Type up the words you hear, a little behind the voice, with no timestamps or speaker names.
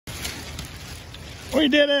We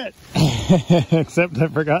did it! Except I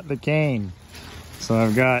forgot the cane. So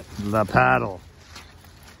I've got the paddle.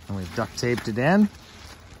 And we've duct taped it in.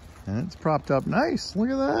 And it's propped up nice. Look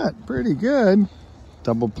at that. Pretty good.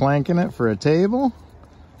 Double planking it for a table.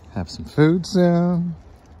 Have some food soon.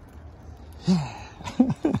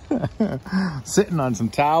 Sitting on some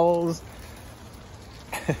towels.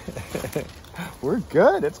 We're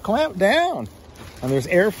good. It's clamped down. And there's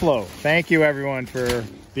airflow. Thank you everyone for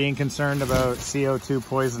being concerned about CO2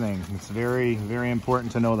 poisoning. It's very, very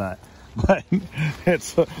important to know that. But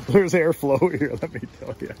there's airflow here, let me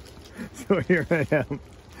tell you. So here I am.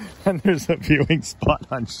 And there's a viewing spot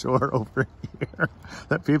on shore over here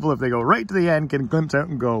that people, if they go right to the end, can glimpse out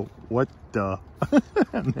and go, what the?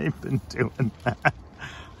 And they've been doing that.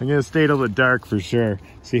 I'm gonna stay till the dark for sure.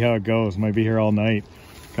 See how it goes. Might be here all night.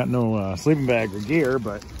 Got no sleeping bag or gear,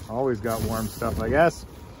 but always got warm stuff, I guess.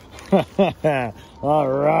 All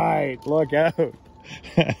right, look out.